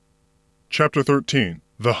Chapter 13.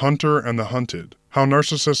 The Hunter and the Hunted. How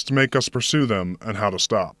Narcissists Make Us Pursue Them and How to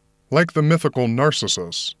Stop. Like the mythical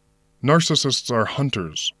Narcissus, narcissists are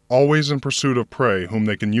hunters, always in pursuit of prey whom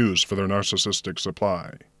they can use for their narcissistic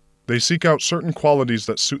supply. They seek out certain qualities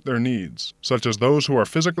that suit their needs, such as those who are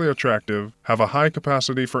physically attractive, have a high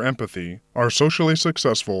capacity for empathy, are socially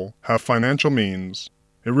successful, have financial means.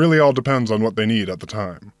 It really all depends on what they need at the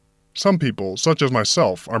time. Some people, such as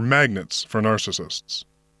myself, are magnets for narcissists.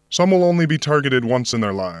 Some will only be targeted once in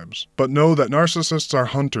their lives, but know that narcissists are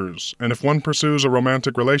hunters, and if one pursues a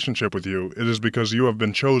romantic relationship with you, it is because you have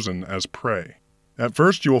been chosen as prey. At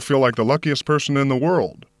first, you will feel like the luckiest person in the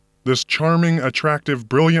world. This charming, attractive,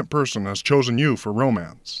 brilliant person has chosen you for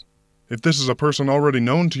romance. If this is a person already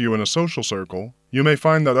known to you in a social circle, you may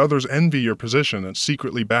find that others envy your position and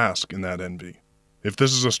secretly bask in that envy. If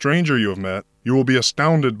this is a stranger you have met, you will be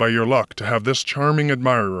astounded by your luck to have this charming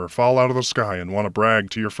admirer fall out of the sky and want to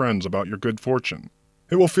brag to your friends about your good fortune.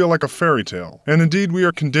 It will feel like a fairy tale, and indeed we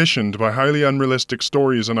are conditioned by highly unrealistic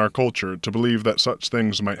stories in our culture to believe that such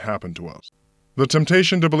things might happen to us. The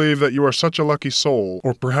temptation to believe that you are such a lucky soul,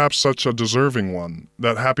 or perhaps such a deserving one,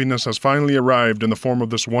 that happiness has finally arrived in the form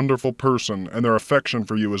of this wonderful person and their affection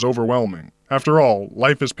for you is overwhelming. After all,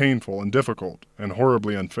 life is painful and difficult, and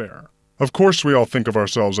horribly unfair. Of course we all think of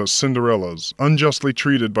ourselves as Cinderellas, unjustly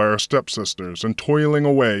treated by our stepsisters and toiling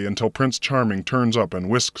away until Prince Charming turns up and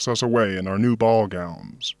whisks us away in our new ball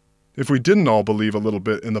gowns. If we didn't all believe a little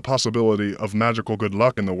bit in the possibility of magical good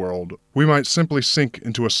luck in the world, we might simply sink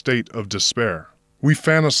into a state of despair. We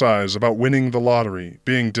fantasize about winning the lottery,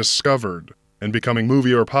 being discovered, and becoming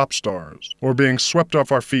movie or pop stars, or being swept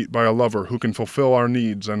off our feet by a lover who can fulfill our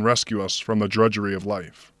needs and rescue us from the drudgery of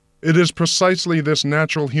life. It is precisely this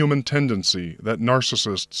natural human tendency that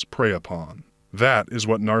narcissists prey upon. That is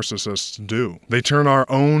what narcissists do. They turn our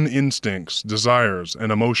own instincts, desires,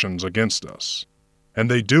 and emotions against us.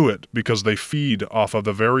 And they do it because they feed off of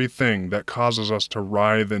the very thing that causes us to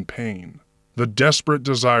writhe in pain, the desperate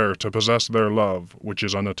desire to possess their love, which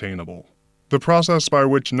is unattainable. The process by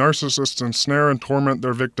which narcissists ensnare and torment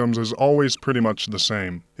their victims is always pretty much the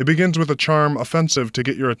same. It begins with a charm offensive to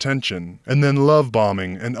get your attention, and then love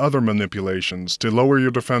bombing and other manipulations to lower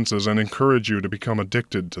your defenses and encourage you to become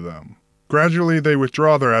addicted to them. Gradually, they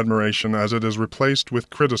withdraw their admiration as it is replaced with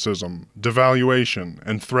criticism, devaluation,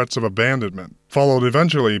 and threats of abandonment, followed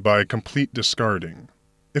eventually by complete discarding.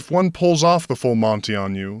 If one pulls off the full Monty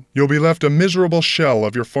on you, you'll be left a miserable shell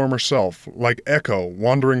of your former self, like Echo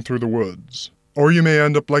wandering through the woods. Or you may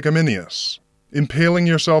end up like Aminius, impaling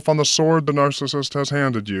yourself on the sword the narcissist has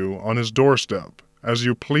handed you on his doorstep, as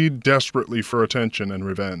you plead desperately for attention and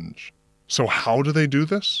revenge. So how do they do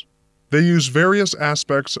this? They use various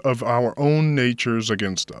aspects of our own natures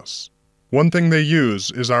against us. One thing they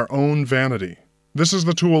use is our own vanity. This is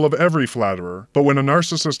the tool of every flatterer, but when a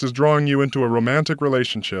narcissist is drawing you into a romantic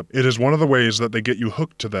relationship, it is one of the ways that they get you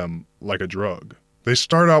hooked to them like a drug. They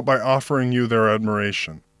start out by offering you their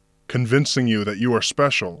admiration, convincing you that you are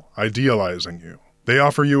special, idealizing you. They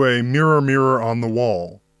offer you a mirror, mirror on the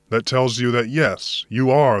wall that tells you that yes,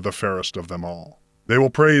 you are the fairest of them all. They will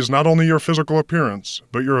praise not only your physical appearance,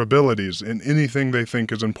 but your abilities in anything they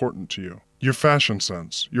think is important to you. Your fashion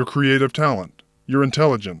sense, your creative talent, your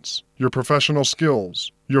intelligence, your professional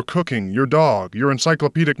skills, your cooking, your dog, your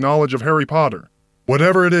encyclopedic knowledge of Harry Potter.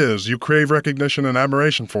 Whatever it is you crave recognition and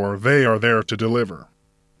admiration for, they are there to deliver.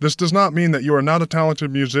 This does not mean that you are not a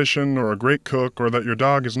talented musician or a great cook or that your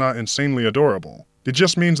dog is not insanely adorable. It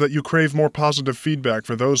just means that you crave more positive feedback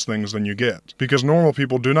for those things than you get, because normal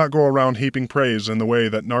people do not go around heaping praise in the way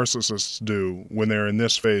that narcissists do when they're in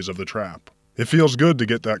this phase of the trap. It feels good to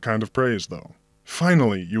get that kind of praise, though.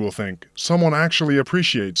 Finally, you will think, someone actually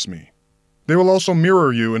appreciates me. They will also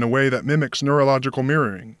mirror you in a way that mimics neurological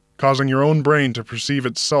mirroring, causing your own brain to perceive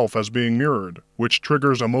itself as being mirrored, which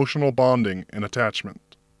triggers emotional bonding and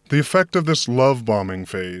attachment. The effect of this love-bombing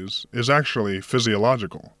phase is actually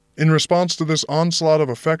physiological. In response to this onslaught of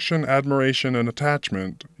affection, admiration, and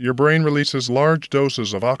attachment, your brain releases large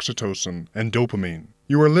doses of oxytocin and dopamine.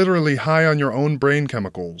 You are literally high on your own brain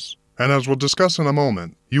chemicals, and as we'll discuss in a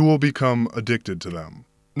moment, you will become addicted to them.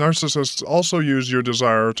 Narcissists also use your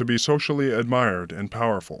desire to be socially admired and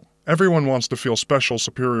powerful. Everyone wants to feel special,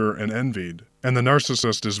 superior, and envied, and the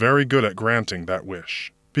narcissist is very good at granting that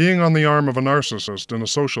wish. Being on the arm of a narcissist in a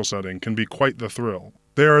social setting can be quite the thrill.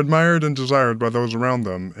 They are admired and desired by those around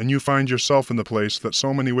them, and you find yourself in the place that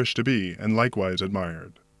so many wish to be, and likewise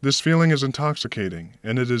admired. This feeling is intoxicating,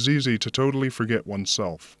 and it is easy to totally forget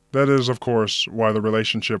oneself. That is, of course, why the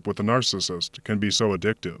relationship with the narcissist can be so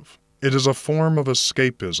addictive. It is a form of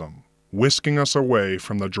escapism, whisking us away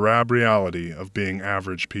from the drab reality of being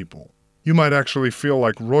average people. You might actually feel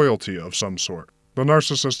like royalty of some sort. The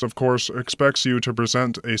narcissist, of course, expects you to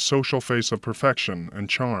present a social face of perfection and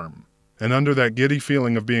charm. And under that giddy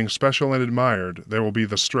feeling of being special and admired, there will be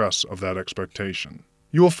the stress of that expectation.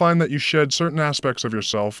 You will find that you shed certain aspects of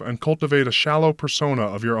yourself and cultivate a shallow persona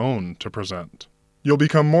of your own to present. You'll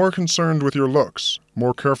become more concerned with your looks,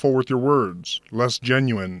 more careful with your words, less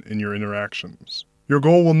genuine in your interactions. Your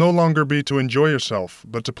goal will no longer be to enjoy yourself,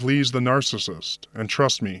 but to please the narcissist, and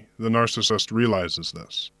trust me, the narcissist realizes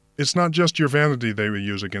this. It's not just your vanity they will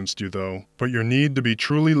use against you, though, but your need to be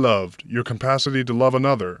truly loved, your capacity to love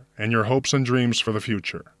another, and your hopes and dreams for the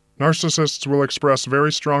future. Narcissists will express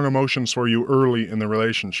very strong emotions for you early in the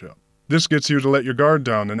relationship. This gets you to let your guard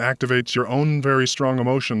down and activates your own very strong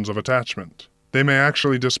emotions of attachment. They may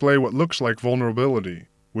actually display what looks like vulnerability,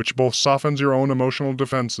 which both softens your own emotional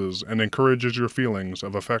defenses and encourages your feelings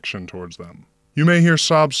of affection towards them. You may hear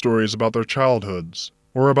sob stories about their childhoods,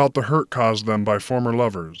 or about the hurt caused them by former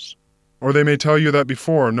lovers. Or they may tell you that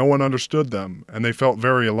before no one understood them and they felt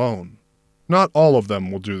very alone. Not all of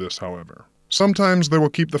them will do this, however. Sometimes they will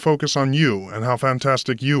keep the focus on you and how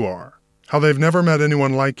fantastic you are, how they've never met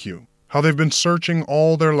anyone like you, how they've been searching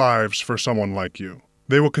all their lives for someone like you.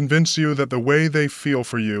 They will convince you that the way they feel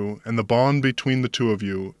for you and the bond between the two of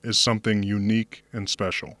you is something unique and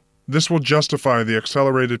special. This will justify the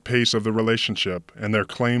accelerated pace of the relationship and their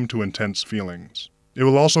claim to intense feelings. It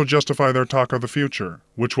will also justify their talk of the future,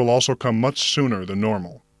 which will also come much sooner than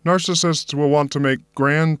normal. Narcissists will want to make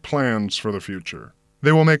grand plans for the future.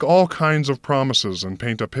 They will make all kinds of promises and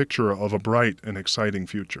paint a picture of a bright and exciting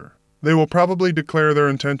future. They will probably declare their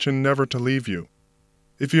intention never to leave you.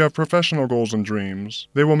 If you have professional goals and dreams,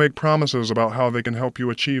 they will make promises about how they can help you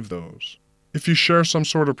achieve those. If you share some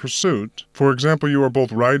sort of pursuit, for example you are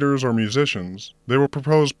both writers or musicians, they will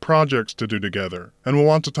propose projects to do together and will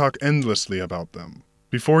want to talk endlessly about them.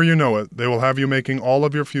 Before you know it, they will have you making all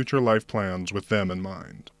of your future life plans with them in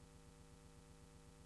mind.